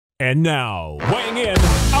And now, weighing in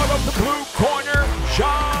out of the blue corner,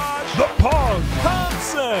 Josh the Pug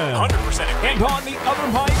Thompson. 100% agree. And on the other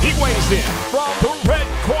mic, he weighs in from the red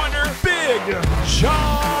corner, Big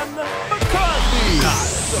John McCarthy.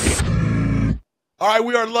 All right,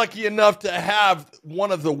 we are lucky enough to have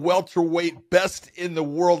one of the welterweight best in the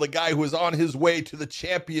world, a guy who is on his way to the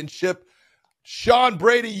championship. Sean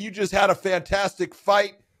Brady, you just had a fantastic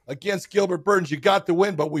fight against Gilbert Burns. You got the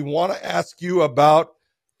win, but we want to ask you about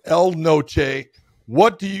El Noche.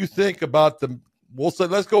 What do you think about the? We'll say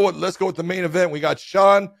let's go with the main event. We got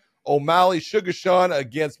Sean O'Malley, Sugar Sean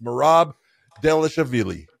against Merab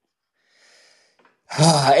Dvalishvili.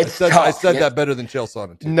 I said that better than Chael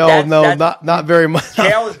Sonnen. Not very much.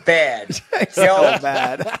 Chael is bad. Chael is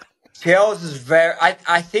bad. Chael is very.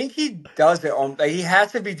 I think he does it on. He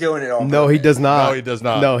has to be doing it on. No, he does not. No, he does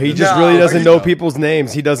not. No, he just really doesn't know people's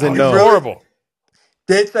names. He doesn't know. He's horrible.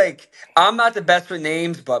 It's like, I'm not the best with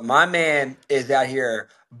names, but my man is out here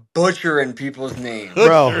butchering people's names.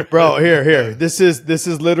 Bro, here. This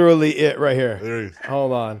is literally it right here.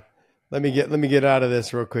 Hold on. Let me get out of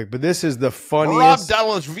this real quick. But this is the funniest.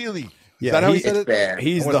 Rob Dvalishvili. Yeah, is that how he said it? Bad.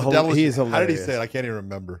 He's hilarious. How did he say it? I can't even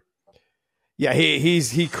remember. Yeah,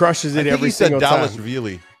 he crushes it every single time.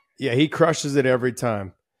 Dvalishvili. Yeah, he crushes it every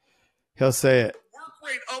time. He'll say it.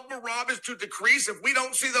 Rate of Merab is to decrease. If we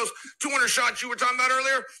don't see those 200 shots you were talking about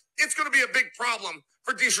earlier, it's going to be a big problem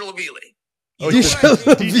for Dvalishvili.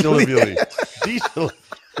 Dvalishvili.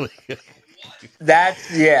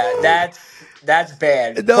 That's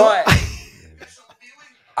bad. No. But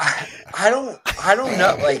I don't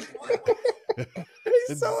know. Like,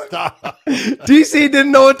 DC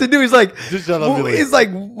didn't know what to do. He's like,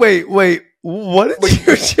 wait, what did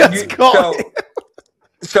you just call me?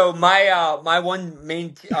 So my one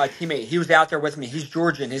main teammate, he was out there with me. He's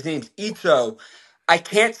Georgian. His name's Itzo. I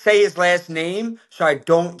can't say his last name, so I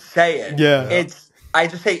don't say it. Yeah. I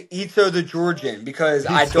just say Itzo the Georgian because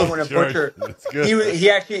I don't want to butcher. That's good.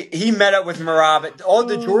 He met up with Merab. All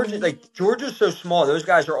the Georgians, like Georgia's so small. Those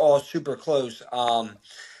guys are all super close. I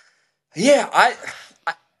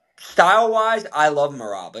style wise, I love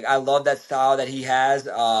Merab. Like I love that style that he has.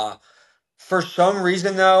 For some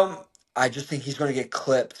reason though, I just think he's going to get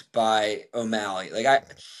clipped by O'Malley. Like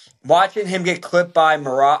watching him get clipped by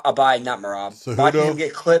Cejudo. Watching him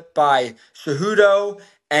get clipped by Cejudo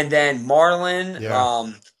and then Marlon.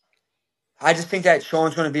 Yeah. I just think that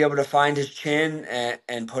Sean's going to be able to find his chin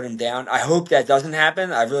and put him down. I hope that doesn't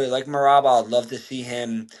happen. I really like Merab. I'd love to see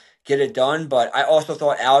him get it done. But I also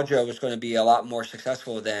thought Aljo was going to be a lot more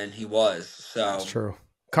successful than he was. So that's true.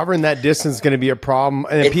 Covering that distance is going to be a problem,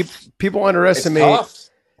 and people underestimate.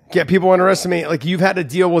 Yeah, people underestimate. Like you've had to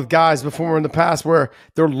deal with guys before in the past where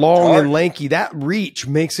they're long and lanky. That reach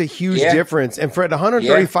makes a huge difference. And for at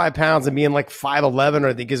 135 pounds and being like 5'11",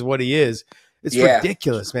 I think is what he is. It's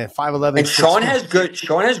ridiculous, man. 5'11". And Sean has good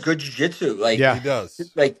jiu-jitsu. Like he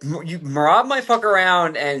does. Like Merab might fuck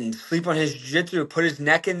around and sleep on his jiu-jitsu, put his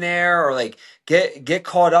neck in there, or like get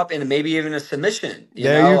caught up in maybe even a submission. You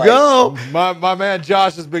go. My man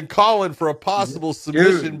Josh has been calling for a possible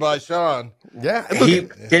submission by Sean. Yeah, he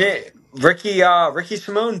did it. Ricky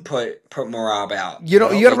Simone put Merab out. You got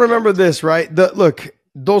to remember this, right?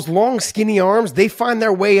 Those long, skinny arms, they find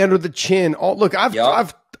their way under the chin.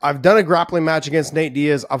 I've done a grappling match against Nate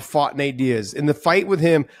Diaz. I've fought Nate Diaz. In the fight with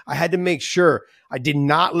him, I had to make sure I did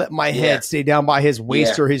not let my head stay down by his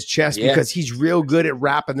waist or his chest because he's real good at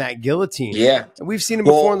wrapping that guillotine. Yeah. And we've seen him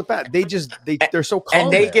before in the past. They're so calm.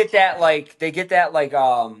 And they get that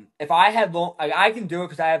if I had long, like I can do it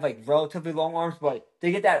because I have like relatively long arms, but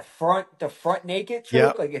they get the front naked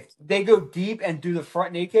choke. Yep. Like if they go deep and do the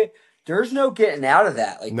front naked, there's no getting out of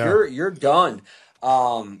that. Like you're done.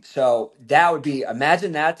 So that would be,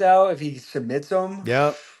 imagine that though, if he submits them.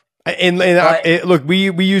 Yep. And look,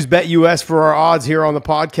 we use BetUS for our odds here on the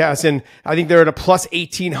podcast, and I think they're at a plus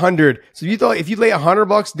 1,800. So if you lay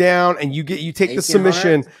 $100 down and you take the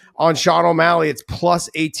submission on Sean O'Malley, it's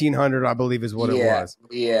plus 1,800, I believe, is what it was.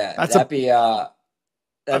 Yeah, that'd be a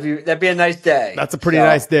nice day. That's a pretty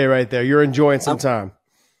nice day right there. You're enjoying some time.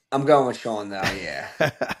 I'm going with Sean now. Yeah.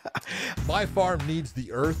 My farm needs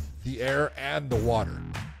the earth, the air, and the water.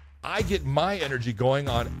 I get my energy going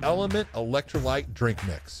on Element Electrolyte Drink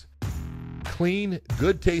Mix. Clean,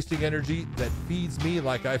 good-tasting energy that feeds me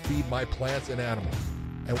like I feed my plants and animals.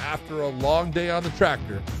 And after a long day on the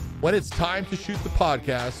tractor, when it's time to shoot the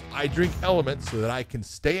podcast, I drink Element so that I can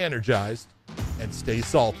stay energized and stay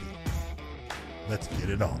salty. Let's get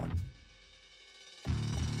it on.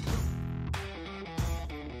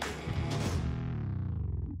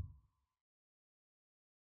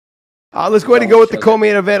 Let's go ahead and go with the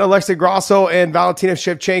co-main event. Alexa Grasso and Valentina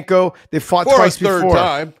Shevchenko. They fought twice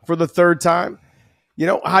before for the third time. You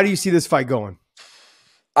know, how do you see this fight going?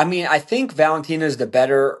 I mean, I think Valentina is the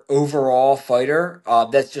better overall fighter.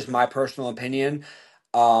 That's just my personal opinion.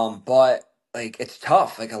 But like, it's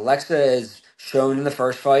tough. Like, Alexa is shown in the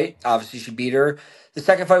first fight. Obviously, she beat her. The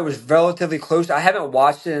second fight was relatively close. I haven't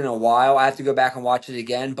watched it in a while. I have to go back and watch it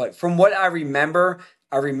again. But from what I remember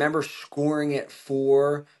scoring it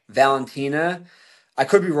for Valentina. I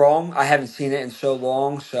could be wrong. I haven't seen it in so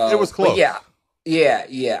long. So it was close. Yeah.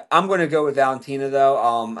 I'm going to go with Valentina though.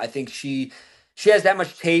 I think she has that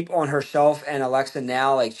much tape on herself and Alexa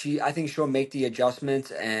now. Like I think she'll make the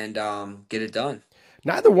adjustments and get it done.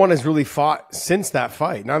 Neither one has really fought since that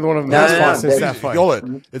fight. Neither one of them has fought since that fight.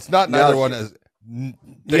 It's not neither one has.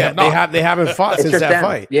 They haven't fought since that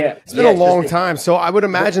fight. Yeah, it's been a long time. So I would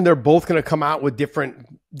imagine they're both going to come out with different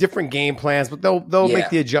game plans, but they'll make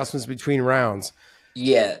the adjustments between rounds.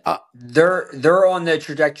 Yeah, they're on the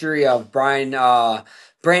trajectory of Brandon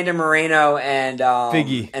Moreno and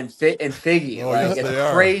Figgy and Figgy. Yes,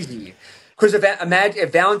 it's crazy. Because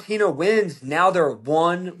if Valentina wins, now they're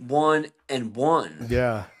 1-1-1.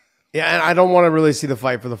 Yeah. Yeah, and I don't want to really see the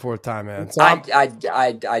fight for the fourth time, man. So I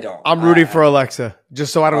don't. I'm rooting for Alexa,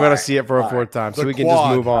 just so I don't got to see it for a fourth time, so we can just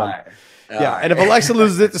move on. Yeah, and if Alexa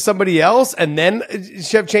loses it to somebody else, and then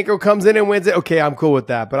Shevchenko comes in and wins it, okay, I'm cool with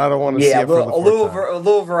that. But I don't want to see it for the fourth time. A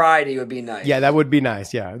little variety would be nice. Yeah, that would be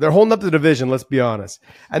nice. Yeah, they're holding up the division. Let's be honest.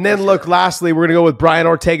 And then look, lastly, we're gonna go with Brian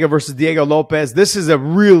Ortega versus Diego Lopes. This is a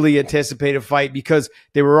really anticipated fight because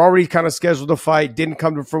they were already kind of scheduled to fight, didn't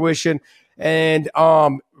come to fruition. And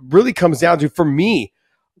really comes down to, for me,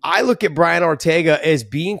 I look at Brian Ortega as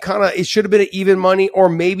being it should have been an even money or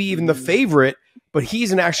maybe even the favorite, but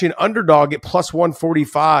he's actually an underdog at plus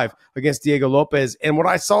 145 against Diego Lopes. And what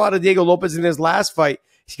I saw out of Diego Lopes in his last fight,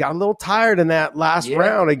 he got a little tired in that last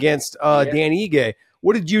round against Dan Ige.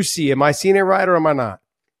 What did you see? Am I seeing it right or am I not?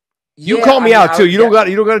 You call me out too. You don't got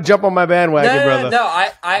to jump on my bandwagon, brother. No,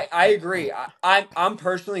 I agree. I'm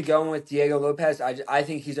personally going with Diego Lopes. I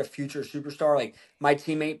think he's a future superstar. Like my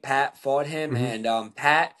teammate Pat fought him, and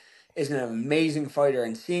Pat is an amazing fighter.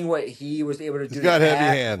 And seeing what he was able to do, he's got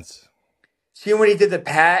heavy hands. Seeing what he did to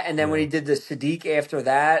Pat, and then when he did the Sadiq after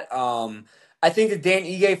that, I think the Dan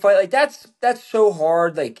Ige fight, like that's so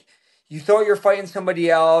hard. Like you thought you're fighting somebody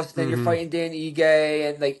else, then you're fighting Dan Ige,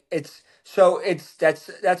 and like that's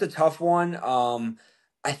a tough one.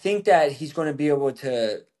 I think that he's going to be able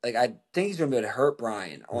to hurt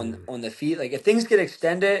Brian on the feet. Like if things get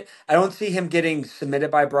extended, I don't see him getting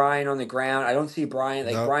submitted by Brian on the ground. I don't see Brian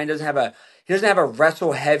Brian doesn't have a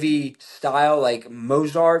wrestle heavy style like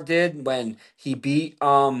Mozart did when he beat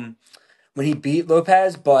Lopes.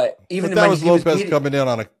 But that was Lopes coming in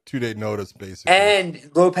on a 2-day notice, basically. And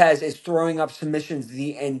Lopes is throwing up submissions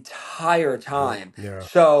the entire time. Yeah.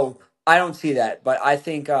 So I don't see that, but I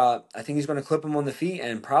think he's going to clip him on the feet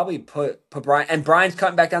and probably put Brian. And Brian's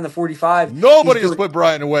cutting back down to 45. Nobody has put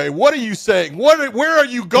Brian away. What are you saying? Where are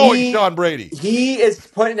you going, Sean Brady? He is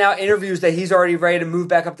putting out interviews that he's already ready to move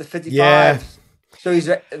back up to 55. Yeah. So he's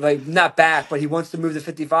like not back, but he wants to move to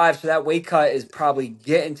 55. So that weight cut is probably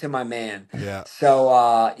getting to my man. Yeah. So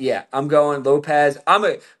I'm going Lopes.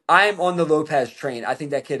 I'm on the Lopes train. I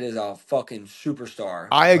think that kid is a fucking superstar.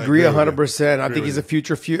 I agree 100%. I think he's a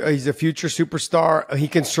future superstar. He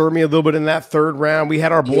concerned me a little bit in that third round. We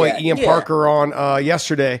had our boy Ian Parker on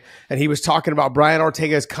yesterday, and he was talking about Brian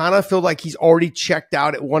Ortega's kind of feel like he's already checked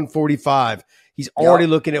out at 145. He's already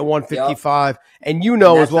looking at 155. And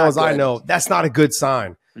as well as I know, that's not a good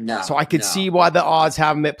sign. No, so I could see why the odds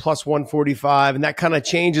have him at plus 145. And that kind of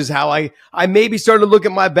changes how I maybe started to look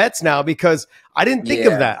at my bets now, because I didn't think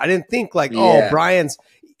of that. I didn't think Brian's,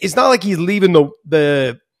 it's not like he's leaving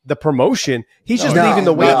the promotion. He's just leaving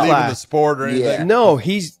the weight class. Leaving the sport or anything. Yeah. No,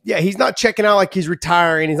 he's not checking out like he's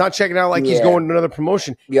retiring. He's not checking out like he's going to another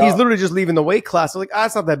promotion. Yeah. He's literally just leaving the weight class. So like,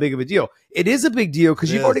 that's not that big of a deal. It is a big deal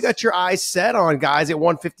because you've already got your eyes set on guys at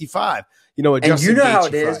 155. And you know how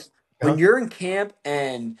it is when you're in camp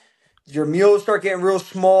and your meals start getting real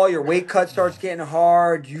small, your weight cut starts getting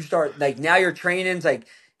hard. You start now your training's like,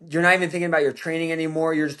 you're not even thinking about your training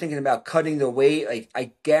anymore. You're just thinking about cutting the weight. Like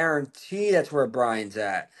I guarantee that's where Brian's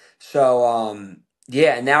at. So,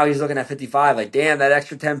 and now he's looking at 55. Like, damn, that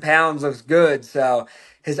extra 10 pounds looks good. So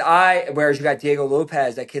whereas you got Diego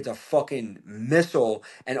Lopes, that kid's a fucking missile.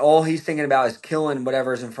 And all he's thinking about is killing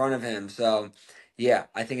whatever's in front of him. So, yeah,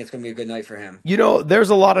 I think it's going to be a good night for him.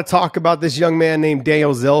 There's a lot of talk about this young man named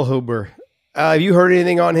Daniel Zellhuber. Have you heard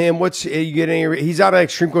anything on him? He's out of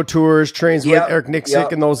Extreme Tours, trains with Eric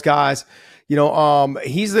Nixick and those guys.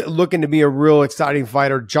 He's looking to be a real exciting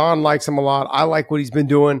fighter. John likes him a lot. I like what he's been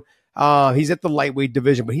doing. He's at the lightweight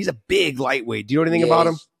division, but he's a big lightweight. Do you know anything about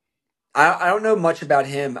him? I don't know much about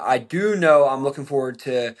him. I do know I'm looking forward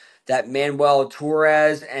to that Manuel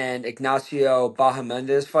Torres and Ignacio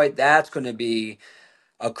Bahamondes fight. That's going to be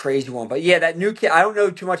a crazy one. But yeah, that new kid, I don't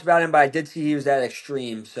know too much about him, but I did see he was at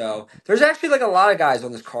Extreme. So there's actually like a lot of guys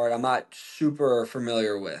on this card I'm not super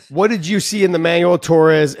familiar with. What did you see in the Manuel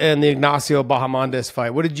Torres and the Ignacio Bahamondes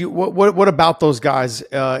fight? What about those guys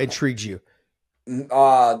intrigues you?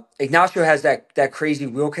 Ignacio has that crazy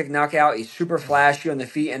wheel kick knockout. He's super flashy on the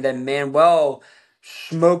feet, and then Manuel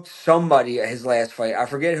smoked somebody at his last fight. I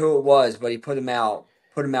forget who it was, but he put him out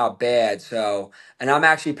bad. So, and I'm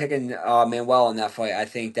actually picking Manuel in that fight. I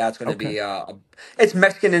think that's going to be it's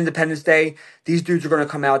Mexican Independence Day. These dudes are going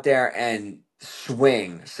to come out there and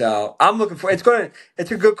swing. So I'm looking for it's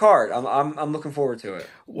a good card. I'm looking forward to it.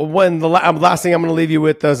 Well, when the last thing I'm going to leave you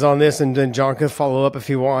with is on this, and then John can follow up if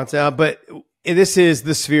he wants. But this is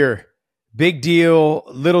the Sphere. Big deal,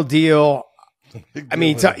 little deal. I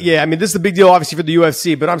mean, this is a big deal, obviously, for the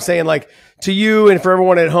UFC, but I'm saying, like, to you and for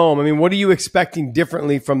everyone at home, I mean, what are you expecting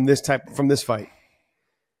differently from this fight?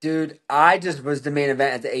 Dude, I just was the main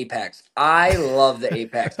event at the Apex. I love the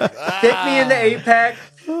Apex. Stick me in the Apex.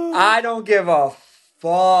 I don't give a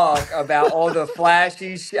fuck about all the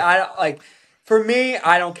flashy shit. For me,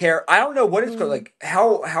 I don't care. I don't know what it's going like.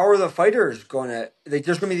 How are the fighters going to? Like,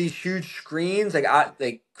 there's going to be these huge screens.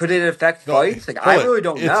 Could it affect fights? I really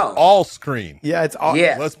don't know. It's all screen. Yeah, it's all.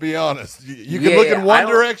 Yeah. Let's be honest. You can look in one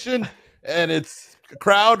direction and it's a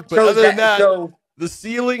crowd, but other than that, the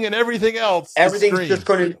ceiling and everything else, everything's just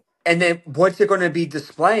going to. And then what's it going to be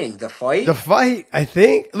displaying? The fight? The fight, I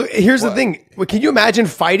think. Look, here's the thing. Can you imagine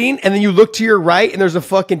fighting and then you look to your right and there's a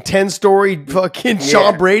fucking 10-story fucking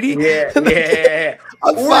Sean Brady? Yeah.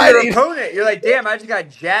 I'm or fighting. Your opponent. You're like, damn, I just got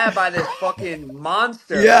jabbed by this fucking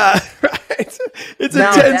monster. Yeah, right. It's a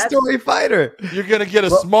 10-story fighter. You're going to get a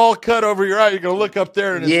small cut over your eye. You're going to look up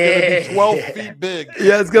there and it's going to be 12 feet big.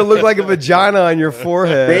 Yeah, it's going to look like a vagina on your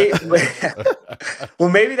forehead. Well,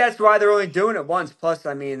 maybe that's why they're only doing it once. Plus,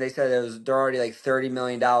 I mean, they said they're already like $30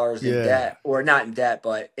 million in debt, or not in debt,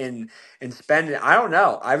 but in spending. I don't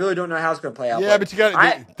know. I really don't know how it's going to play out. Yeah, but you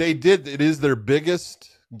got they did. It is their biggest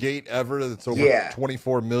gate ever. That's over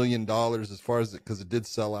 $24 million as far as because it did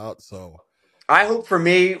sell out. So I hope for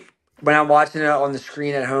me when I'm watching it on the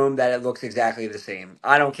screen at home that it looks exactly the same.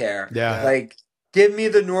 I don't care. Yeah, like. Give me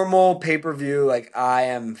the normal pay-per-view. Like, I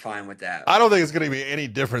am fine with that. I don't think it's going to be any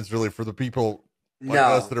difference, really, for the people like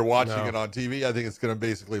us that are watching it on TV. I think it's going to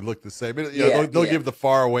basically look the same. They'll give the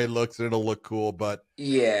far-away looks, and it'll look cool. But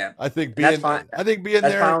I think being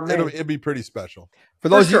there, it'll be pretty special.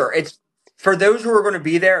 For sure. It's for those who are going to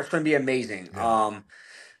be there, it's going to be amazing. Yeah.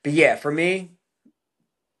 But yeah, for me,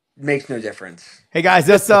 makes no difference. Hey guys,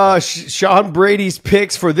 that's Sean Brady's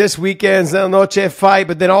picks for this weekend's Noche fight.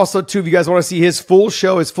 But then also too, if you guys want to see his full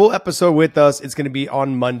show, his full episode with us, it's going to be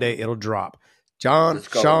on Monday. It'll drop. John,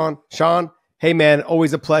 Sean, hey man,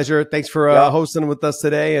 always a pleasure. Thanks for hosting with us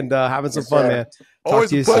today and having some fun, man.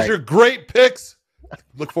 Always a pleasure. Great picks.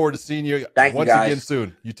 Look forward to seeing you once again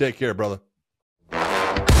soon. You take care, brother.